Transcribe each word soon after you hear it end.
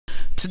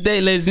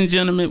Today, ladies and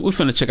gentlemen, we're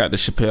finna check out the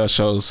Chappelle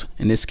shows,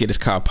 and this skit is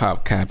called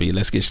PopCopy.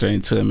 Let's get straight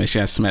into it. Make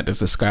sure I smack the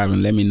subscribe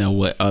and let me know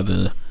what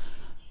other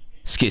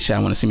skits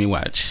y'all want to see me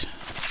watch.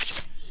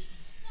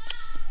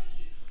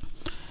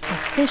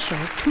 Official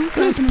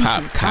 2002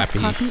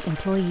 PopCopy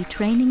employee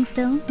training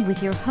film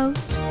with your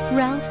host,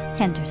 Ralph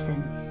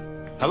Henderson.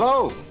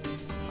 Hello,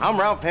 I'm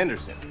Ralph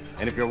Henderson,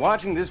 and if you're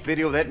watching this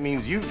video, that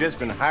means you've just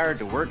been hired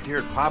to work here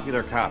at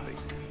Popular Copy.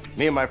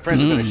 Me and my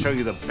friends are going to show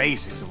you the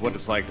basics of what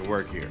it's like to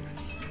work here.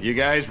 You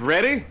guys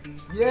ready?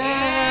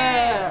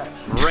 Yeah!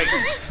 Great.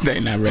 They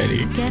not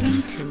ready.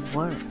 Getting to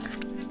work.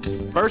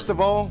 First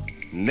of all,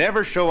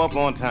 never show up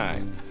on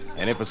time.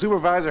 And if a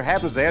supervisor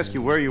happens to ask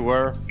you where you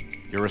were,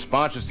 your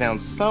response should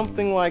sound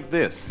something like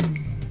this.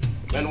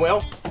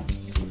 Manuel,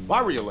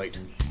 why were you late?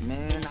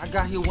 Man, I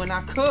got here when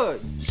I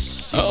could.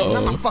 Shit, Uh-oh.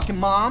 not my fucking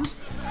mom's.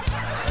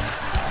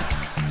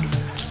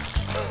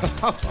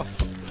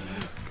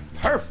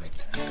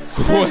 Perfect.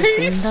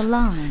 Servicing the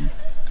line.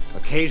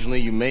 Occasionally,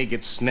 you may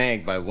get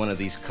snagged by one of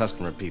these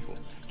customer people.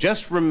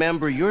 Just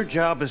remember, your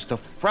job is to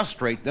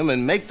frustrate them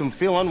and make them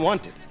feel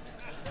unwanted.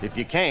 If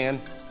you can,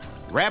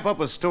 wrap up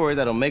a story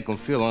that'll make them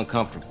feel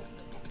uncomfortable.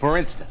 For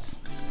instance,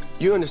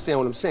 you understand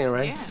what I'm saying,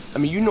 right? Yeah. I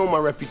mean, you know my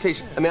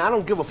reputation. I mean, I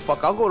don't give a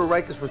fuck. I'll go to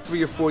Rikers for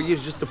 3 or 4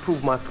 years just to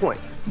prove my point.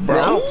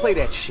 Bro, I don't play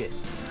that shit.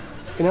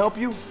 Can I help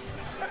you?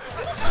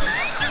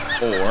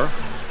 Or...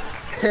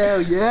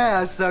 Hell yeah,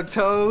 I suck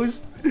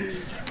toes.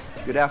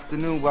 Good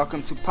afternoon,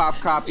 welcome to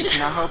PopCopy.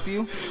 Can I help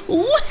you?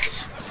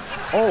 What?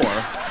 Or...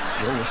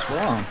 Yo, what's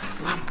wrong?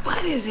 My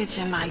butt is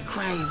itching like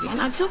crazy,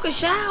 and I took a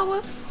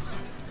shower.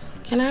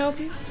 Can I help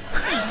you?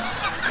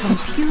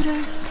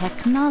 Computer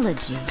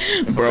technology.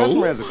 If a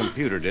customer has a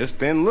computer disk,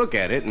 then look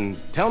at it and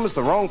tell them it's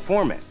the wrong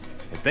format.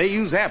 If they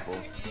use Apple,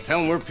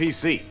 tell them we're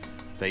PC.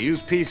 If they use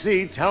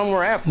PC, tell them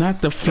we're Apple.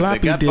 Not the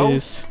floppy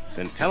disk.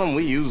 Then tell them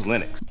we use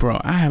Linux.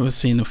 Bro, I haven't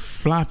seen a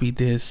floppy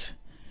disk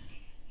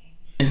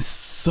in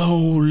so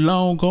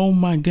long. Oh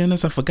my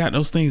goodness, I forgot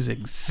those things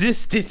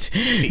existed.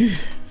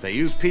 If they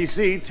use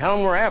PC, tell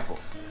them we're Apple.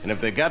 And if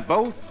they got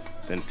both,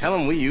 then tell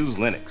them we use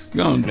Linux.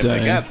 And if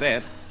they got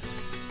that,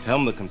 tell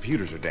them the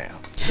computers are down.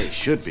 They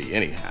should be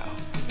anyhow.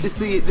 It's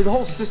the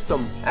whole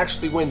system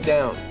actually went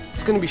down.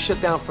 It's gonna be shut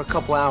down for a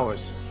couple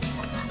hours.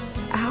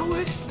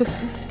 Hours? The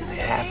system? It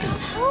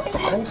happens. The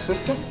whole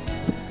system?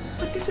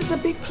 But this is a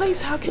big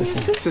place. How can your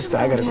system? Sister,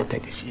 I gotta go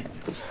take a shit.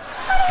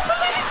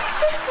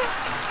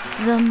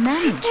 The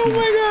management. Oh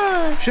my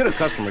God. Should a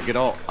customer get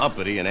all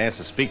uppity and ask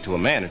to speak to a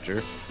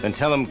manager, then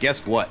tell them,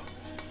 guess what?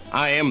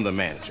 I am the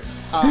manager.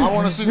 I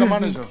want to see the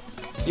manager.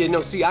 Yeah,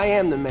 no, see, I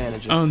am the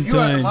manager. I'm You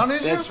are the done.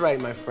 manager? That's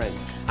right, my friend.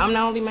 I'm the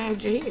only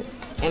manager here.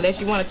 Unless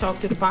you want to talk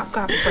to the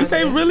PopCopy president.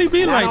 They really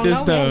be And like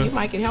this, though. You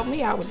might can help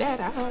me out with that.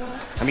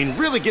 I mean,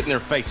 really get in their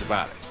face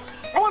about it.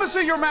 I want to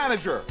see your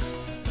manager.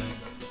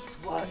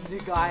 What,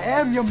 nigga? I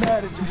am your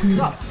manager. What's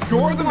up?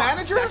 You're the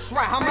manager? That's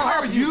right. How many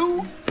are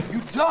you? You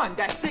done.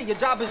 That's it. Your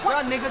job is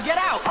done, nigga. Get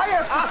out. I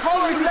asked I'll for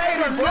color see you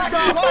later, and black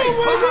nigga. and white. Oh my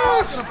What are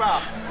you gosh. talking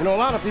about? You know, a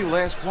lot of people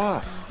ask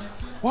why.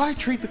 Why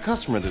treat the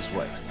customer this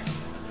way?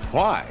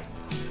 Why?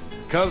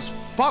 Because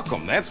fuck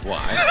them, that's why.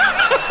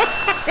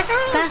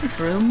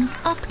 Bathroom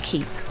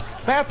upkeep.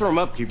 Bathroom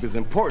upkeep is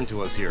important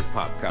to us here at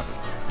PopCopy.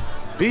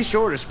 Be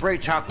sure to spray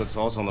chocolate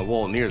sauce on the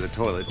wall near the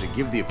toilet to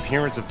give the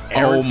appearance of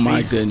errant Oh my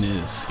feces.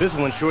 goodness. This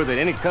will ensure that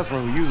any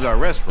customer who uses our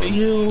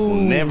restroom will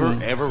never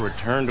ever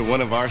return to one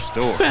of our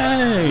stores.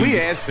 Thanks. We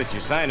ask that you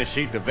sign a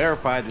sheet to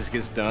verify this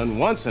gets done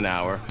once an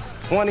hour,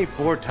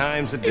 24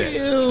 times a day.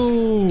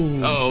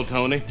 Ew. Uh-oh,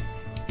 Tony.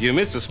 You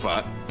missed a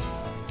spot.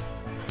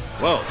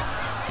 Whoa.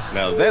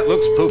 Now that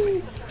looks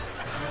poopy.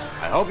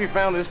 I hope you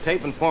found this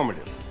tape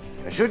informative.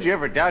 And should you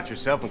ever doubt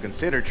yourself and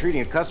consider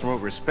treating a customer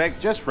with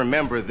respect, just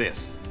remember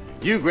this.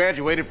 You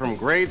graduated from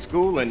grade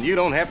school and you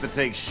don't have to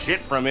take shit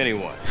from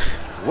anyone.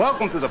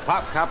 Welcome to the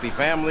PopCopy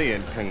family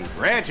and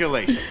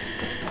congratulations.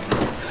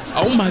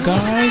 Oh my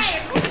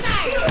gosh.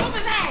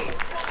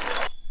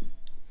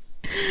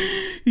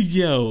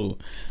 Yo,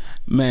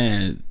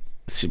 man,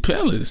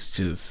 Chappelle is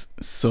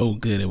just so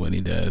good at what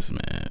he does,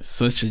 man.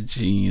 Such a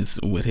genius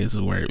with his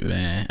work,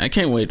 man. I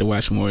can't wait to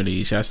watch more of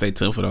these. Y'all stay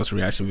tuned for those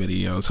reaction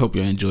videos. Hope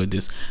you enjoyed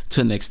this.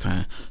 Till next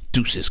time,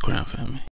 deuces, Crown Family.